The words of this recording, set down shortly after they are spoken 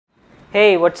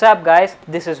Hey, what's up guys?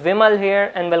 This is Vimal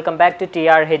here and welcome back to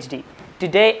TechReviewHD.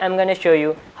 Today I'm going to show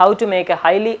you how to make a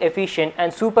highly efficient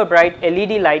and super bright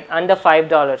LED light under $5.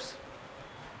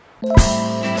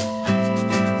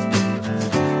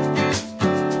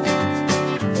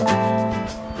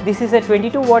 This is a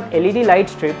 22-watt LED light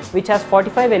strip which has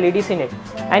 45 LEDs in it,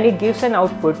 and it gives an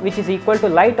output which is equal to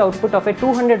light output of a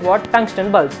 200-watt tungsten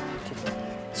bulb.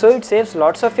 So it saves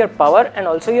lots of your power and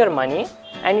also your money,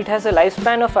 and it has a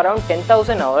lifespan of around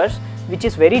 10,000 hours, which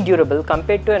is very durable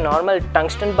compared to a normal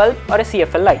tungsten bulb or a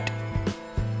CFL light.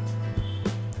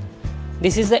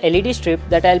 This is the LED strip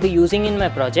that I'll be using in my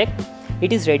project.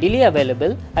 It is readily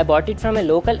available. I bought it from a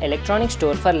local electronic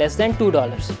store for less than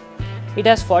 $2. It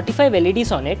has 45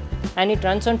 LEDs on it and it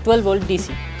runs on 12 volt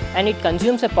DC, and it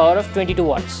consumes a power of 22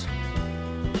 watts.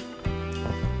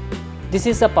 This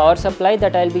is the power supply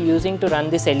that I'll be using to run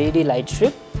this LED light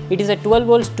strip. It is a 12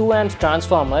 volts 2 amps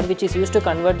transformer which is used to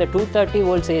convert the 230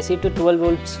 volts AC to 12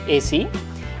 volts AC,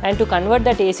 and to convert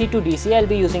that AC to DC I'll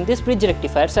be using this bridge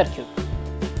rectifier circuit.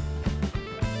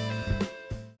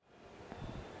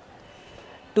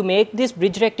 To make this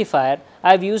bridge rectifier,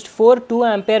 I have used 4 2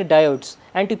 ampere diodes,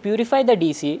 and to purify the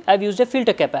DC I have used a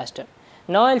filter capacitor.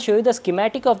 Now I will show you the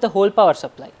schematic of the whole power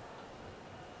supply.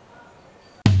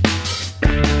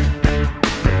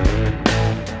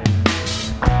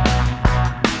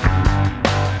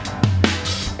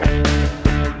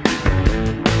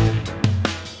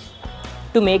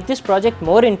 To make this project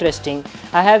more interesting,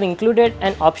 I have included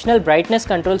an optional brightness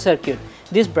control circuit.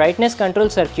 This brightness control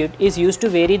circuit is used to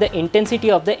vary the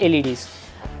intensity of the LEDs.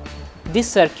 This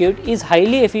circuit is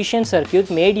highly efficient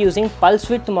circuit made using pulse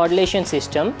width modulation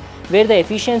system, where the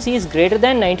efficiency is greater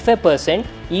than 95%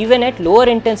 even at lower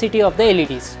intensity of the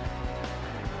LEDs.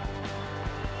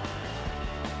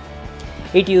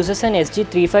 It uses an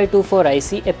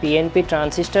SG3524IC, a PNP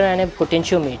transistor and a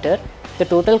potentiometer. The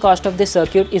total cost of this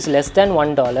circuit is less than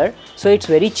 $1, so it's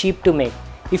very cheap to make.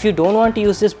 If you don't want to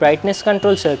use this brightness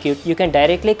control circuit, you can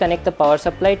directly connect the power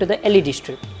supply to the LED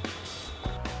strip.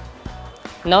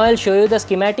 Now I'll show you the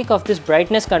schematic of this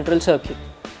brightness control circuit.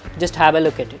 Just have a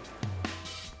look at it.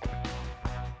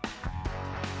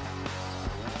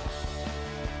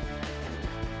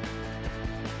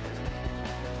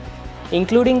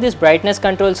 Including this brightness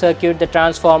control circuit, the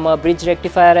transformer, bridge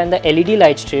rectifier and the LED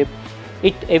light strip,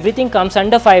 everything comes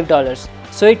under $5,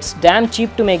 so it's damn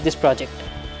cheap to make this project.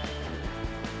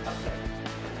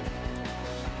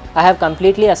 I have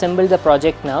completely assembled the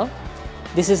project now.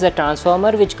 This is a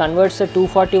transformer which converts the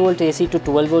 240 volt AC to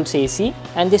 12 volts AC,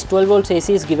 and this 12 volts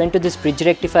AC is given to this bridge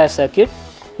rectifier circuit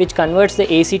which converts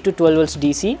the AC to 12 volts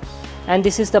DC, and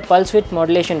this is the pulse width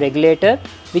modulation regulator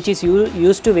which is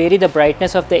used to vary the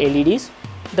brightness of the LEDs.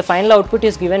 The final output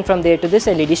is given from there to this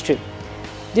LED strip.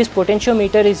 This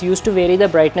potentiometer is used to vary the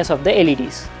brightness of the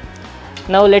LEDs.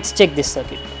 Now let's check this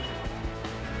circuit.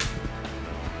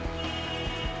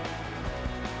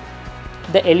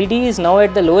 The LED is now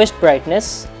at the lowest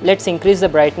brightness. Let's increase the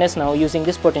brightness now using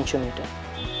this potentiometer.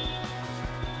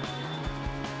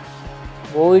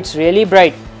 Oh, it's really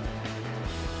bright.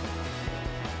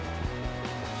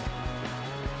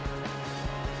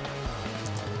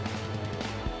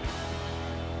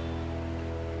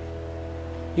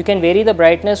 You can vary the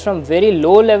brightness from very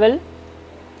low level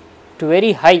to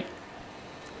very high.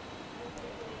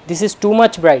 This is too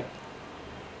much bright.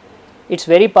 It's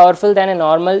very powerful than a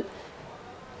normal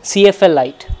CFL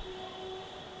light.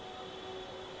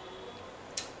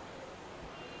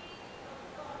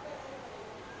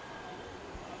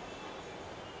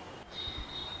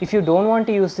 If you don't want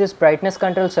to use this brightness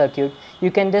control circuit,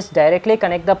 you can just directly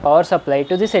connect the power supply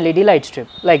to this LED light strip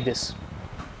like this.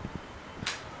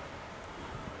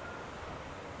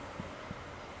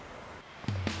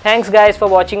 Thanks guys for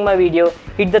watching my video.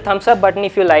 Hit the thumbs up button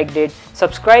if you liked it.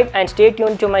 Subscribe and stay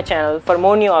tuned to my channel for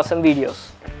more new awesome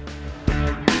videos.